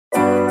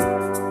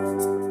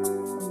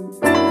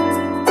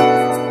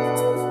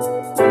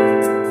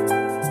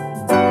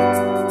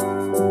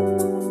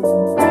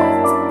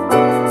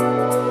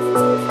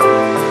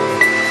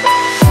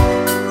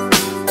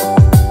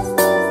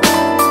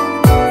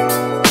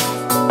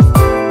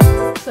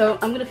So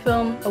I'm gonna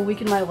film a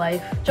week in my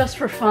life just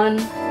for fun.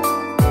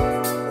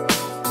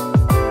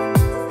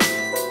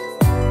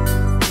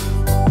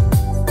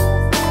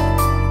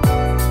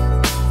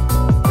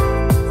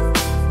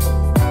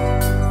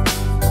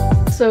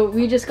 So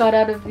we just got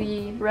out of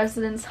the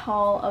residence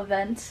hall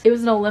event. It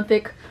was an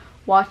Olympic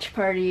watch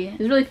party. It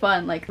was really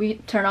fun. Like, we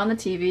turned on the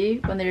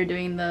TV when they were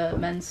doing the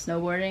men's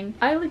snowboarding.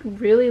 I like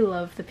really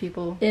love the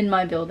people in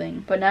my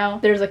building. But now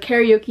there's a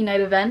karaoke night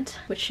event,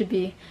 which should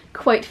be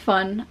quite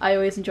fun. I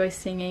always enjoy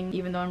singing,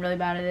 even though I'm really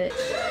bad at it.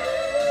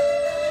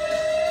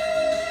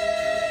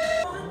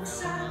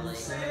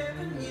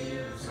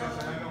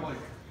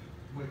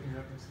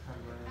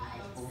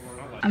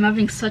 I'm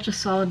having such a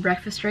solid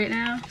breakfast right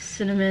now.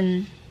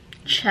 Cinnamon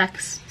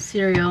Chex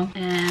cereal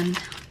and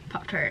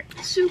Pop-Tart.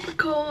 Super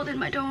cold in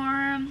my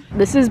dorm.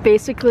 This is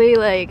basically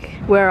like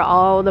where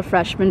all the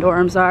freshman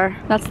dorms are.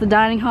 That's the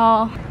dining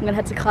hall. I'm gonna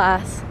head to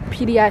class.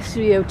 PDI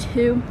Studio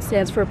 2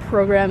 stands for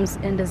Programs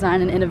in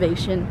Design and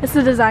Innovation. It's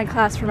a design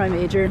class for my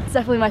major. It's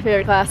definitely my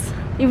favorite class,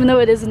 even though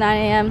it is 9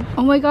 a.m.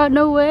 Oh my god,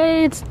 no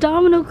way, it's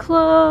Domino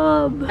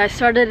Club. I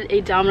started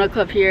a Domino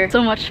Club here.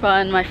 So much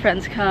fun, my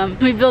friends come.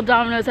 We build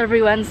dominoes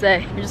every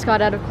Wednesday. I just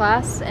got out of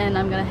class and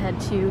I'm gonna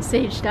head to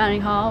Sage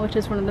Dining Hall, which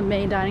is one of the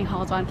main dining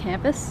halls on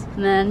campus.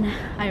 And then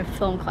I have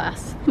film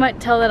class. You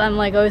might tell that I'm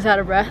like always out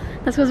of breath.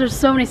 That's because there's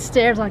so many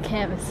stairs on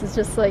campus. It's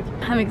just like,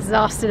 I'm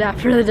exhausted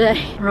after the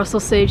day.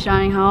 Russell Sage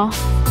Dining Hall.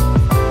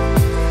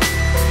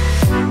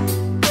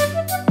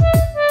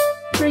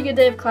 Pretty good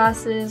day of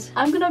classes.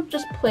 I'm gonna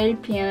just play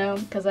piano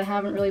because I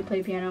haven't really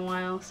played piano in a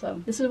while.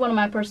 So this is one of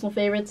my personal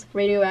favorites,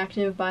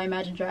 Radioactive by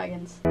Imagine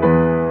Dragons.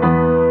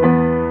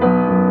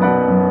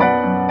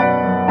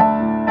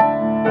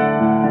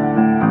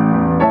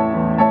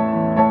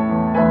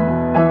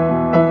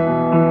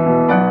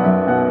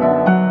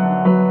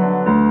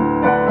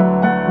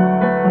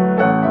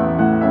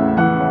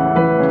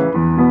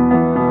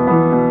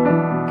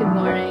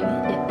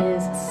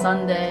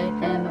 Sunday,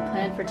 and the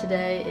plan for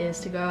today is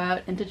to go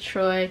out into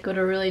Troy, go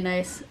to a really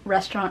nice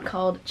restaurant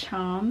called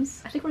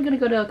Chom's. I think we're gonna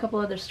go to a couple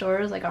other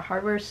stores, like a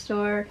hardware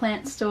store,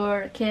 plant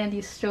store, a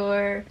candy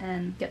store,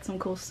 and get some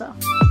cool stuff.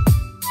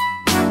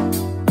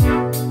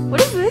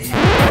 What is this?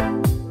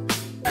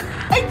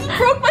 I just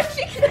broke my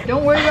chicken!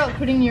 Don't worry about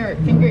putting your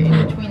finger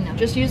in between them.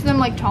 Just use them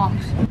like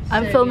tongs.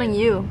 I'm filming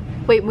you.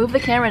 Wait, move the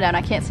camera down.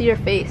 I can't see your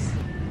face.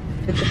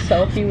 It's a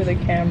selfie with a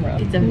camera.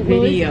 It's a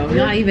video,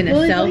 not even a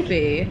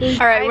selfie.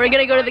 Alright, we're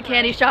gonna go to the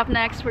candy shop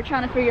next. We're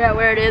trying to figure out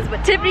where it is,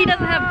 but Tiffany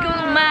doesn't have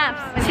Google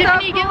Maps.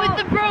 Tiffany, get with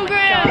the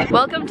program!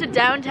 Welcome to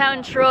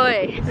downtown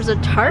Troy. There's a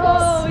Tarts.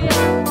 Oh,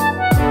 yeah.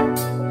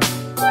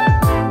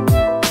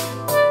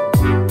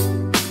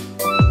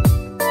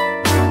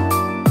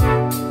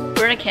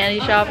 We're in a candy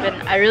shop and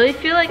I really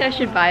feel like I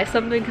should buy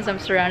something because I'm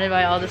surrounded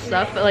by all this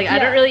stuff, but like I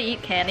don't really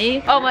eat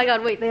candy. Oh my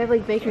god, wait, they have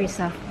like bakery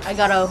stuff. I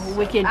got a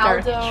wicked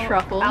dark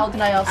truffle,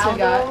 and I also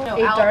got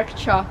a dark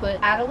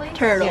chocolate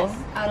turtle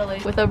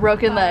with a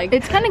broken leg.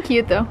 It's kind of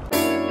cute though.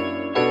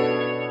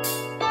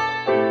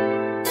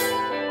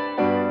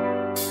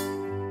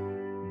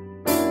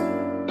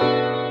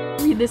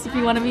 Read this if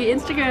you want to be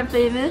Instagram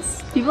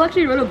famous. People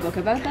actually wrote a book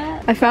about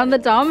that. I found the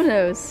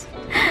dominoes.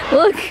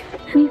 Look,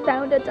 we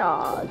found a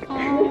dog.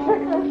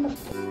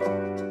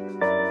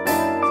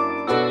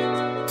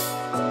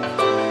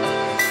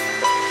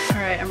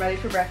 Alright, I'm ready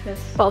for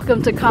breakfast.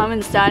 Welcome to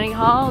Commons Dining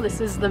Hall.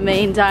 This is the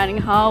main dining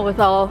hall with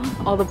all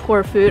the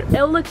poor food.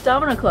 Oh look,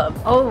 Domino Club.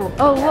 Oh,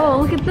 whoa,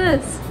 look at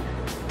this.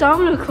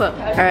 Domino Club.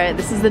 Alright,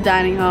 this is the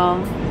dining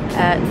hall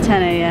at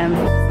 10 a.m.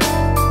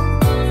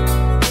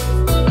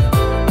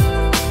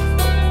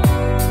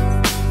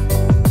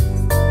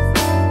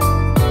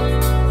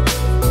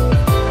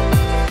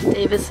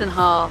 Davison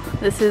Hall.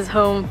 This is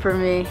home for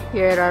me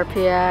here at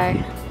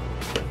RPI.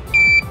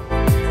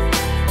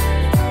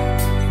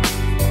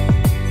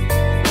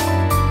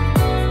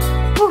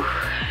 Whew.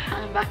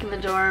 I'm back in the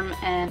dorm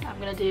and I'm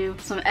gonna do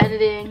some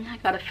editing. I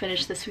gotta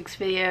finish this week's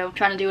video. I'm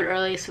trying to do it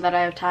early so that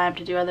I have time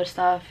to do other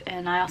stuff,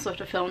 and I also have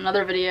to film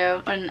another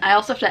video, and I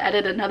also have to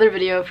edit another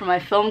video for my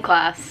film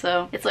class,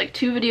 so it's like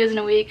 2 videos in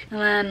a week,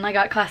 and then I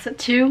got class at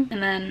 2,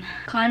 and then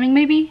climbing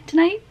maybe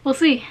tonight? We'll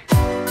see.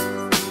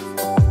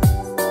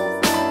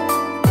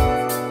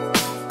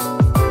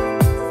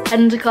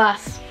 Heading to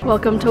class.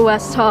 Welcome to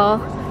West Hall.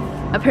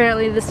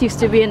 Apparently this used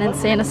to be an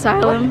insane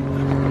asylum,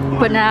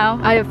 but now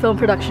I have film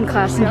production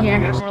class in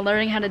here. We're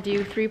learning how to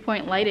do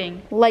 3-point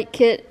lighting. Light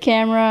kit,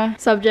 camera,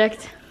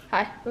 subject.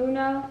 Hi.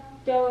 Uno,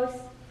 dos,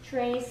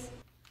 tres.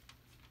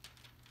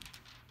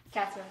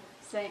 Quatre,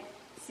 cinq,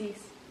 six,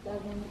 7,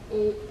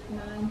 8,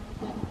 9,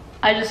 10.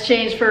 I just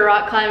changed for a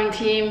rock climbing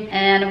team,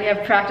 and we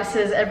have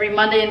practices every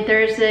Monday and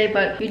Thursday,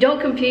 but we don't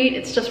compete,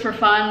 it's just for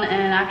fun,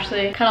 and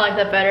actually kind of like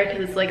that better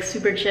because it's like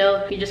super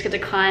chill. You just get to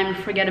climb and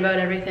forget about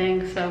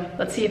everything. So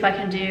let's see if I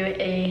can do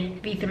a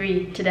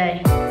V3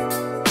 today.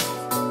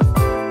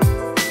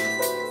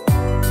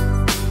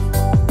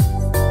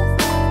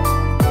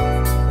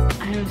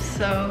 I am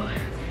so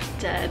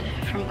dead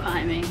from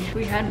climbing.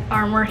 We had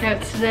arm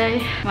workouts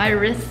today. My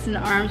wrists and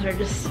arms are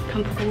just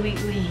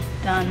completely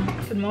done.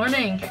 Good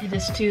morning. It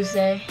is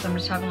Tuesday. So I'm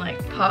just having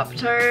like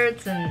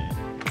Pop-Tarts and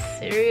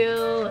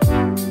cereal. I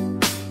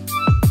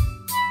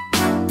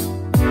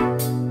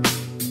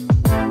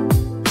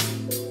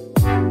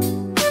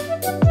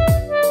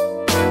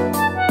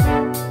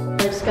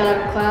just got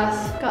out of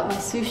class, got my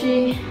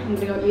sushi. I'm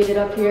gonna go eat it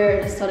up here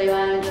at the study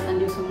lounge and then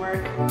do some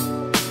work.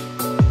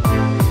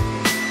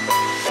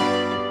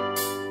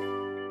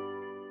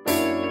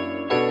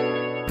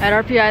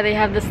 At RPI they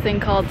have this thing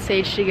called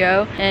Sage to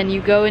Go, and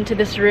you go into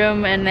this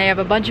room and they have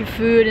a bunch of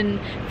food and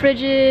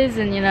fridges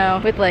and, you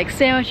know, with like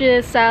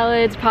sandwiches,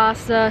 salads,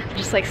 pasta,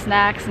 just like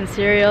snacks and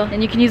cereal.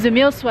 And you can use a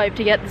meal swipe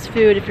to get this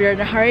food if you're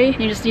in a hurry.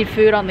 You just need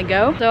food on the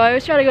go. So I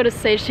always try to go to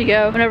Sage to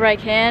Go whenever I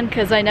can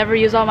because I never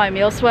use all my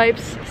meal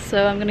swipes.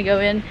 So I'm gonna go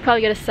in, probably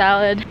get a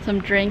salad,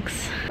 some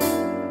drinks.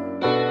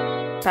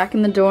 Back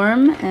in the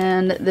dorm,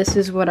 and this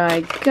is what I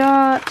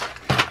got.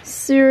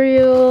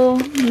 Cereal,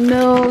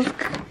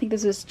 milk, I think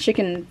this is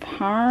chicken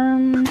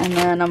parm, and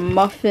then a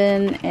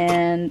muffin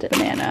and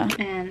banana.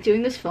 And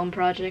doing this film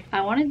project,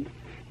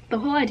 the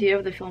whole idea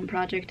of the film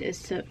project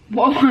is to,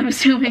 whoa, I'm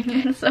zooming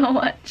in so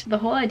much. The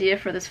whole idea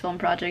for this film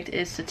project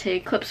is to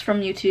take clips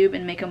from YouTube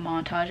and make a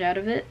montage out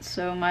of it.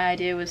 So my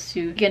idea was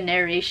to get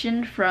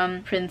narration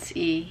from Prince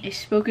E, a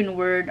spoken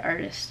word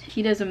artist.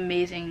 He does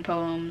amazing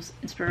poems,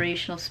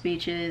 inspirational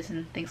speeches,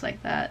 and things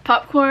like that.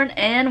 Popcorn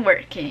and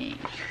working.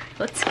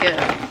 Let's go.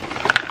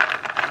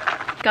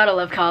 Gotta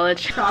love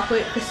college.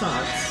 Chocolate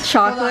croissants.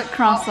 Chocolate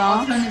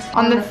croissants.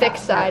 On the thick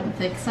side.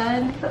 Thick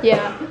side?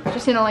 Yeah,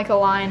 just in like a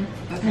line.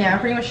 Yeah,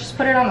 pretty much just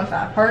put it on the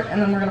fat part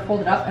and then we're gonna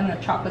fold it up and the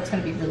chocolate's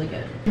gonna be really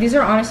good. These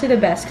are honestly the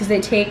best because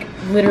they take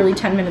literally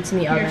 10 minutes in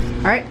the oven.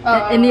 All right,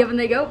 in the oven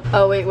they go.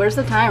 Oh wait, where's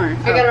the timer?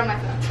 I got it on my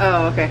phone.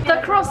 Oh, okay.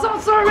 The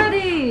croissants are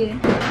ready!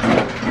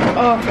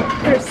 Oh,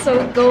 they're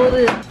so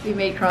golden. We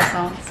made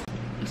croissants.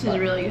 This is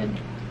really good.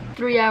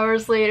 3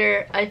 hours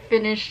later, I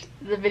finished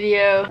the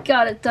video.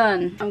 Got it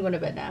done. I'm going to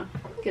bed now.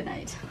 Good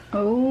night.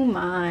 Oh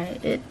my,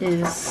 it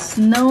is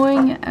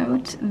snowing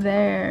out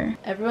there.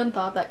 Everyone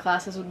thought that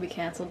classes would be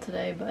canceled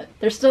today, but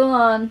they're still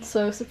on,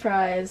 so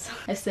surprise.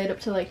 I stayed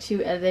up till like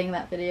 2 editing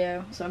that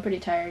video, so I'm pretty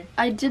tired.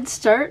 I did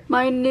start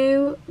my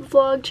new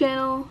vlog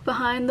channel,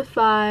 Behind the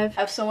Five.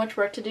 I have so much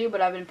work to do, but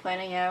I've been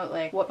planning out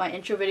like what my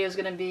intro video is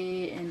gonna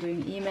be and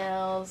doing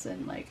emails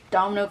and like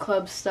Domino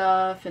Club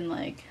stuff and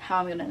like how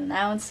I'm gonna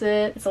announce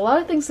it. It's a lot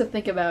of things to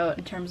think about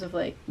in terms of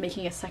like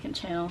making a second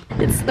channel.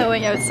 It's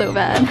snowing out so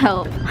bad,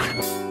 help.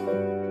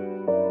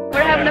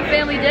 We're having a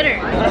family dinner.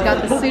 I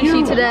got the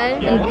sushi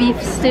today and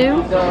beef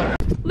stew.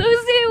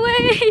 Lucy,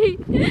 wait!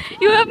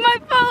 You have my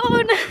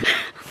phone!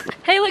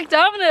 Hey, look,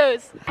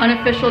 Domino's!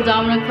 Unofficial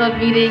Domino Club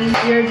meeting.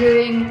 You're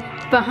doing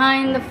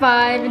Behind the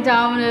Five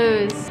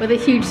Domino's with a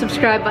huge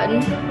subscribe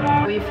button.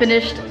 We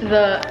finished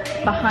the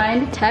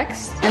behind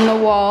text and the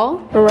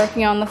wall. We're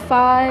working on the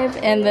 5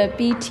 and the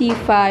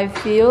BT5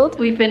 field.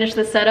 We finished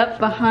the setup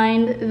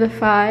behind the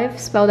 5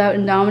 spelled out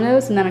in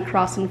Domino's and then a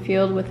cross in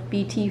field with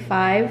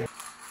BT5.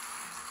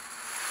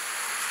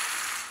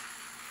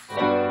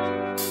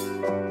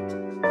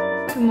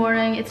 Good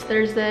morning, it's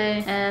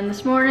Thursday, and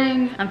this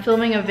morning I'm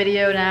filming a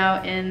video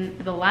now in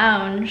the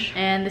lounge,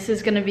 and this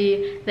is gonna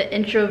be the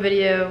intro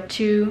video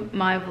to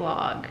my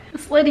vlog.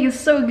 This lighting is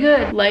so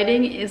good.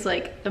 Lighting is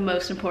like the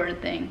most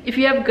important thing. If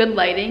you have good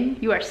lighting,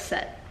 you are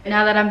set.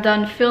 Now that I'm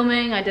done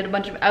filming, I did a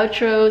bunch of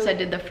outros, I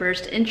did the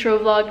first intro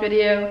vlog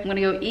video. I'm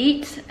gonna go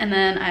eat, and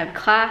then I have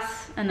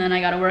class, and then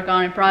I gotta work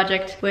on a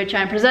project which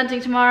I'm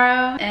presenting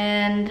tomorrow,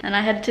 and then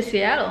I head to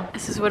Seattle.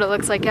 This is what it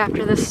looks like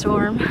after this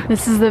storm.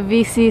 This is the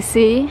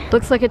VCC.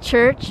 Looks like a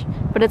church,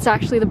 but it's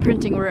actually the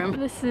printing room.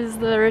 This is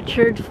the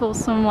Richard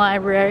Folsom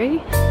Library.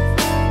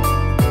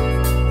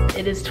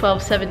 It is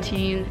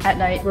 12:17 at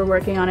night. We're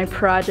working on a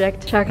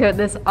project. Check out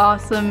this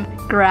awesome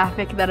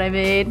graphic that I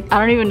made. I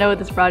don't even know what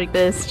this project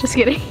is, just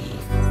kidding.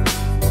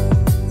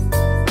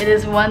 It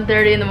is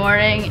 1:30 in the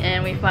morning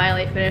and we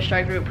finally finished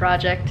our group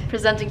project.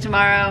 Presenting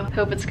tomorrow,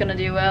 hope it's gonna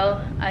do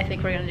well. I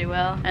think we're gonna do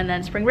well. And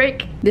then spring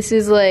break. This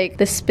is like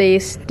the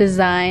space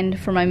designed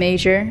for my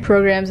major,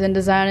 programs in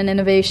design and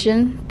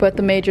innovation, but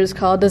the major is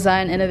called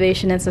Design,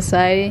 Innovation, and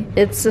Society.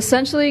 It's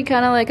essentially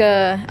kind of like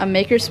a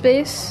maker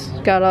space.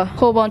 Got a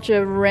whole bunch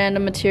of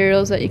random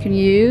materials that you can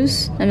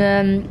use. And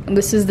then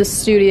this is the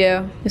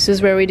studio. This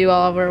is where we do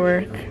all of our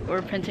work.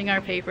 We're printing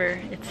our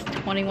paper. It's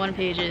 21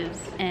 pages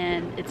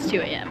and it's 2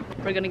 a.m.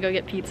 We're gonna go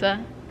get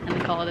pizza and then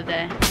call it a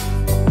day.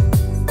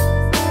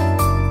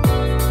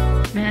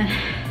 Man,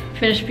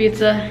 finished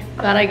pizza.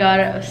 Glad I got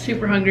it. I was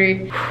super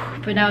hungry.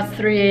 But now it's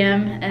 3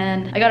 a.m.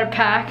 and I gotta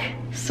pack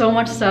so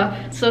much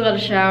stuff. Still gotta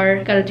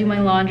shower. Gotta do my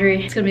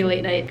laundry. It's gonna be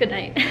late night. Good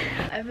night.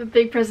 I have a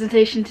big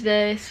presentation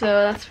today, so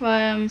that's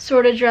why I'm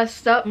sort of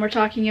dressed up. We're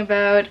talking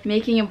about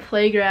making a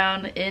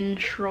playground in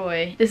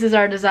Troy. This is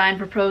our design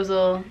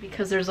proposal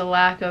because there's a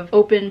lack of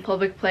open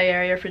public play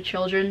area for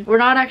children. We're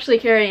not actually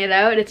carrying it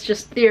out. It's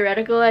just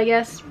theoretical, I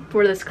guess,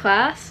 for this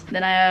class.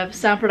 Then I have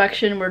sound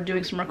production. We're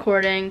doing some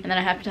recording, and then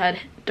I have to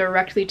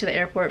directly to the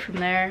airport from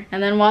there.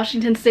 And then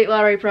Washington State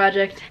Lottery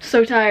Project.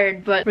 So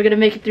tired, but we're gonna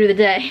make it through the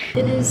day.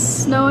 It is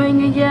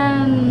snowing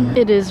again.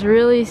 It is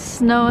really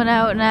snowing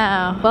out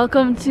now.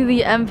 Welcome to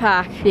the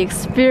MPAC, the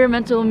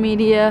Experimental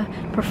Media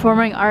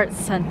Performing Arts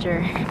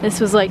Center. This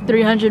was like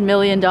 $300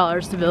 million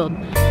to build.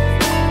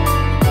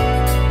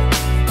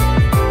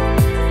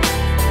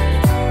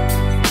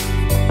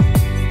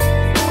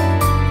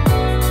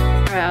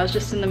 I was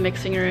just in the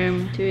mixing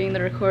room doing the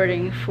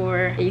recording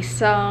for a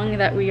song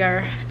that we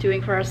are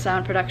doing for our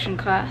sound production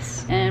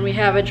class. And we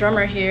have a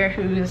drummer here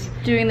who's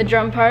doing the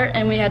drum part,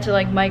 and we had to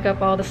like mic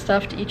up all the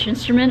stuff to each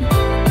instrument.